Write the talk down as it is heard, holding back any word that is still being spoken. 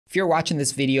If you're watching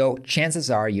this video,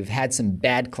 chances are you've had some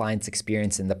bad clients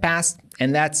experience in the past,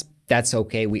 and that's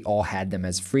okay. We all had them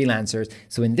as freelancers.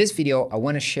 So in this video, I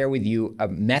want to share with you a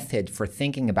method for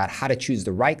thinking about how to choose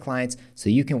the right clients so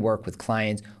you can work with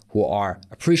clients who are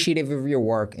appreciative of your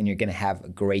work and you're going to have a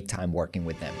great time working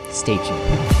with them. Stay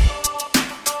tuned.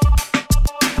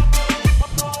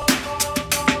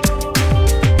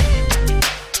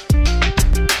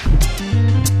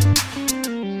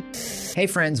 Hey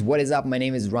friends, what is up? My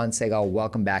name is Ron Segal.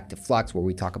 Welcome back to Flux, where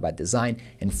we talk about design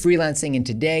and freelancing, and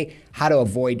today, how to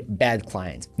avoid bad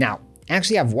clients. Now,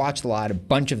 actually, I've watched a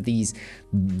bunch of these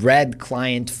red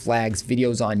client flags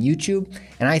videos on YouTube,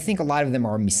 and I think a lot of them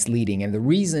are misleading. And the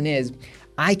reason is,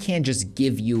 I can't just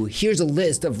give you, here's a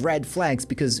list of red flags,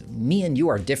 because me and you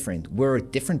are different. We're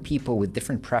different people with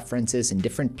different preferences in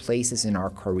different places in our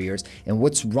careers, and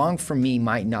what's wrong for me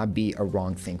might not be a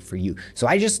wrong thing for you. So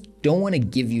I just don't want to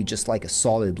give you just like a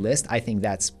solid list. I think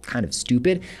that's kind of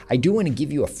stupid. I do want to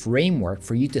give you a framework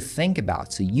for you to think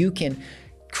about so you can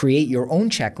create your own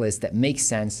checklist that makes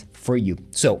sense for you.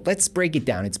 So let's break it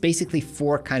down. It's basically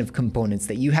 4 kind of components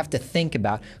that you have to think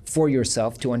about for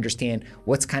yourself to understand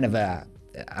what's kind of a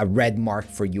red mark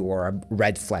for you or a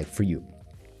red flag for you.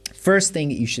 First thing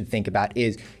that you should think about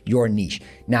is your niche.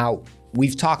 Now,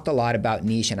 we've talked a lot about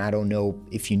niche, and I don't know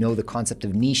if you know the concept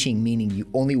of niching, meaning you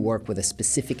only work with a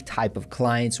specific type of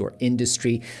clients or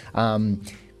industry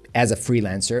as a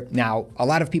freelancer. Now, a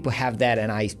lot of people have that,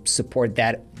 and I support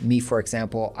that. Me, for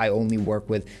example, I only work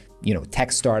with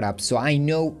tech startups. So I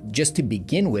know just to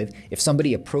begin with, if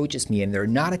somebody approaches me and they're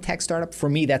not a tech startup, for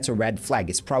me, that's a red flag.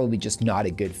 It's probably just not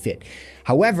a good fit.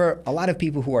 However, a lot of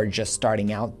people who are just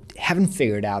starting out haven't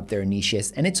figured out their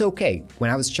niches, and it's okay.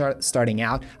 When I was starting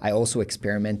out, I also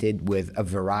experimented with a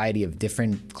variety of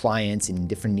different clients in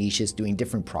different niches, doing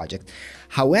different projects.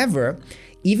 However,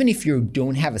 even if you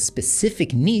don't have a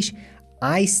specific niche,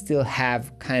 I still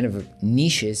have kind of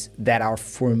niches that are,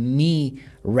 for me,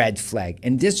 red flag.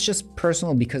 And this is just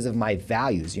personal because of my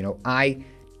values. I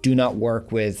do not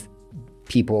work with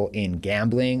people in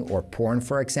gambling or porn,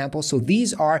 for example. So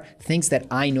these are things that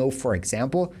I know, for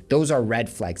example, those are red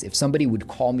flags. If somebody would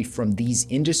call me from these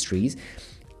industries,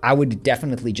 I would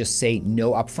definitely just say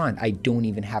no upfront. I don't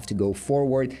even have to go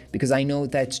forward because I know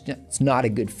that's not a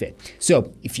good fit.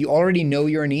 So if you already know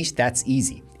your niche, that's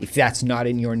easy. If that's not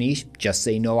in your niche, just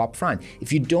say no upfront.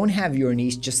 If you don't have your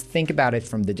niche, just think about it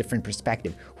from the different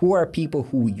perspective. Who are people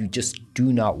who you just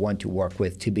do not want to work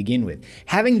with to begin with?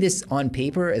 Having this on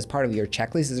paper as part of your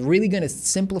checklist is really going to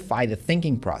simplify the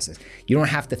thinking process. You don't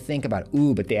have to think about,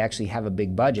 ooh, but they actually have a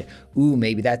big budget. Ooh,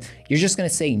 maybe that. You're just going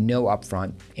to say no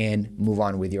upfront and move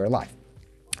on with your life.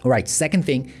 All right, second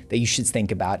thing that you should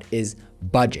think about is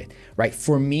budget, right?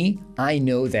 For me, I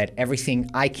know that everything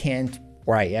I can't,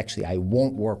 or I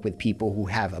won't work with people who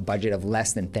have a budget of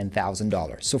less than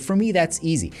 $10,000. So for me, that's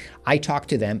easy. I talk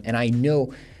to them and I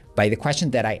know by the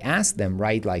question that I ask them,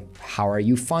 right? Like, how are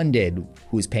you funded?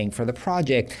 Who's paying for the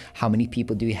project? How many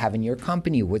people do you have in your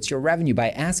company? What's your revenue?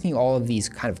 By asking all of these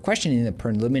kind of questions in the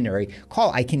preliminary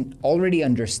call, I can already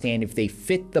understand if they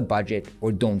fit the budget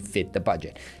or don't fit the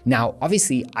budget. Now,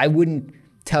 obviously, I wouldn't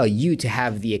tell you to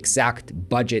have the exact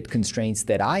budget constraints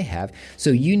that I have.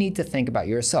 So you need to think about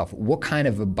yourself. What kind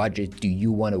of a budget do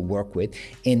you want to work with?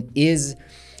 And is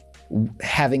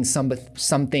having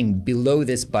something below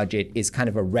this budget is kind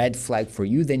of a red flag for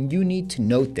you? Then you need to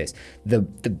note this.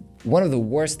 One of the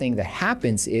worst things that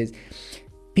happens is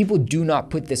people do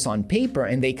not put this on paper,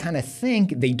 and they kind of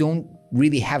think they don't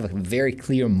really have a very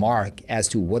clear mark as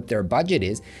to what their budget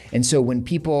is. And so when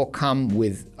people come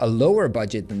with a lower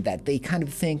budget than that, they kind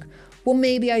of think, well,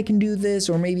 maybe I can do this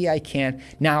or maybe I can't.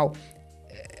 Now,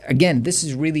 again, this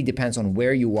really depends on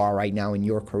where you are right now in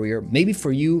your career. Maybe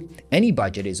for you, any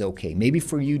budget is okay. Maybe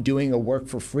for you, doing a work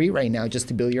for free right now just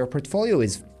to build your portfolio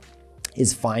is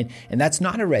fine, and that's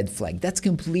not a red flag. That's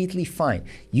completely fine.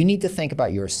 You need to think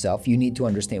about yourself. You need to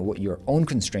understand what your own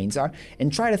constraints are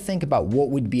and try to think about what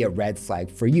would be a red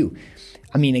flag for you.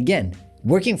 I mean, again,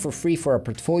 working for free for a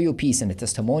portfolio piece and a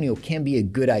testimonial can be a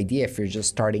good idea if you're just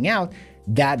starting out.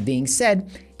 That being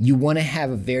said, you want to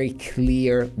have a very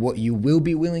clear what you will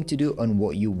be willing to do and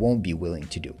what you won't be willing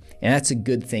to do. And that's a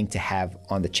good thing to have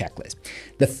on the checklist.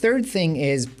 The third thing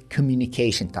is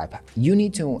communication type. You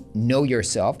need to know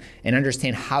yourself and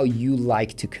understand how you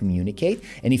like to communicate.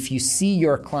 And if you see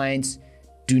your clients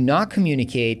do not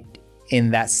communicate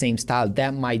in that same style,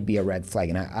 that might be a red flag.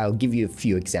 And I'll give you a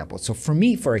few examples. So for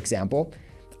me, for example,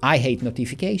 I hate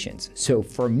notifications. So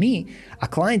for me, a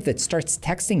client that starts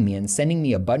texting me and sending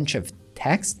me a bunch of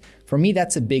text, for me,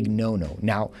 that's a big no-no.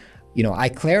 Now, I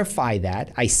clarify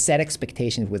that. I set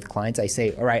expectations with clients. I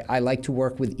say, all right, I like to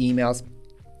work with emails,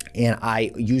 and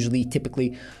I usually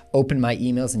typically open my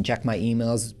emails and check my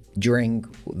emails during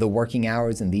the working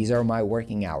hours, and these are my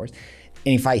working hours.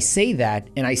 And if I say that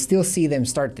and I still see them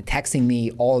start texting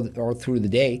me all through the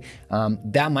day,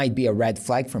 that might be a red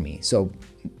flag for me. So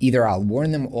either I'll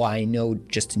warn them or I know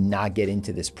just to not get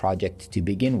into this project to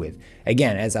begin with.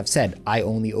 Again, as I've said, I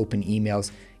only open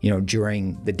emails,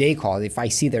 during the day calls. If I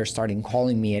see they're starting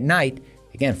calling me at night,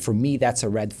 again, for me, that's a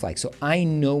red flag. So I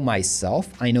know myself,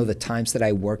 I know the times that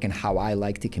I work and how I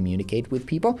like to communicate with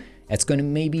people. It's going to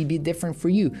maybe be different for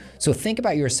you. So think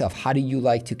about yourself. How do you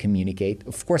like to communicate?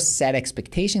 Of course, set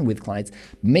expectation with clients.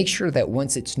 Make sure that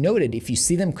once it's noted, if you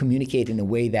see them communicate in a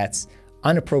way that's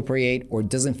inappropriate or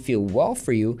doesn't feel well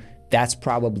for you, that's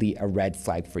probably a red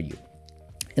flag for you.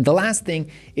 And the last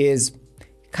thing is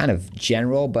kind of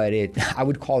general, but I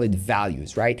would call it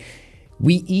values, right?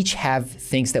 We each have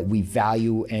things that we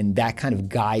value, and that kind of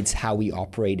guides how we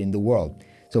operate in the world.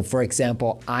 So for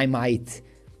example, I might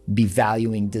be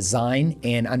valuing design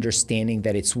and understanding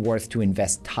that it's worth to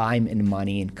invest time and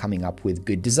money in coming up with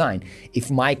good design. If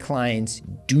my clients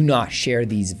do not share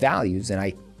these values, and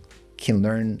I can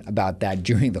learn about that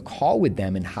during the call with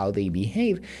them and how they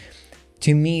behave,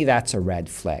 to me, that's a red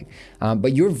flag.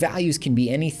 But your values can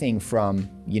be anything from,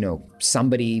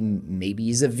 somebody maybe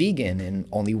is a vegan and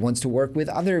only wants to work with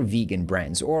other vegan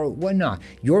brands or whatnot.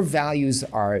 Your values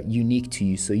are unique to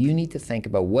you. So you need to think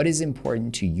about what is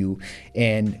important to you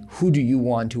and who do you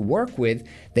want to work with,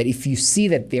 that if you see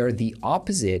that they're the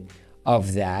opposite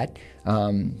of that,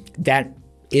 that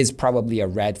is probably a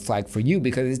red flag for you,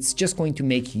 because it's just going to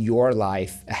make your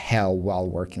life a hell while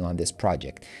working on this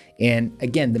project. And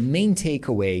again, the main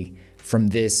takeaway from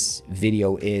this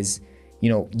video is,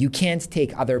 you can't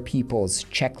take other people's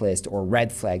checklist or red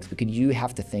flags, because you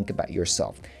have to think about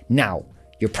yourself. Now,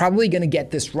 you're probably gonna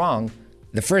get this wrong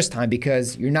the first time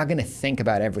because you're not gonna think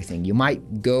about everything. You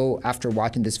might go after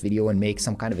watching this video and make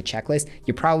some kind of a checklist.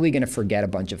 You're probably gonna forget a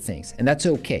bunch of things, and that's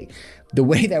okay. The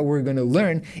way that we're gonna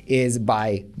learn is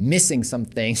by missing some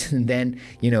things and then,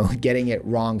 getting it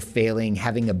wrong, failing,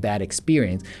 having a bad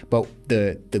experience. But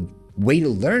the way to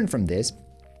learn from this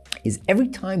is every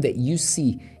time that you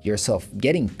see yourself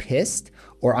getting pissed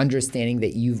or understanding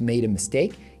that you've made a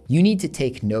mistake, you need to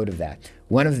take note of that.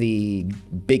 One of the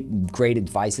great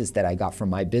advices that I got from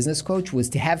my business coach was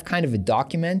to have kind of a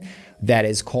document that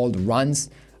is called Run's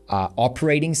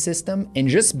operating system, and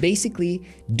just basically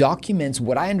documents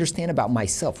what I understand about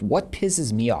myself, what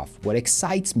pisses me off, what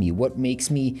excites me, what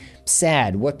makes me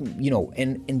sad,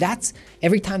 and that's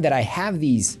every time that I have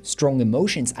these strong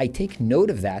emotions, I take note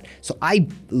of that. So I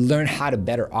learn how to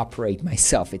better operate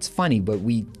myself. It's funny, but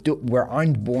we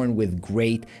aren't born with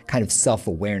great kind of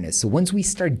self-awareness. So once we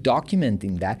start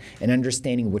documenting that and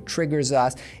understanding what triggers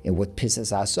us and what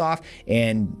pisses us off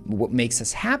and what makes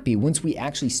us happy, once we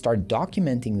actually start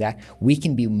documenting that, we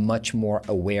can be much more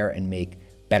aware and make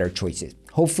better choices.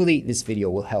 Hopefully this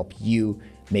video will help you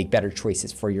make better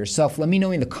choices for yourself. Let me know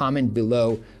in the comment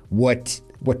below what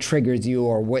triggers you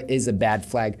or what is a bad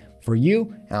flag for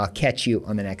you, and I'll catch you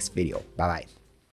on the next video. Bye-bye.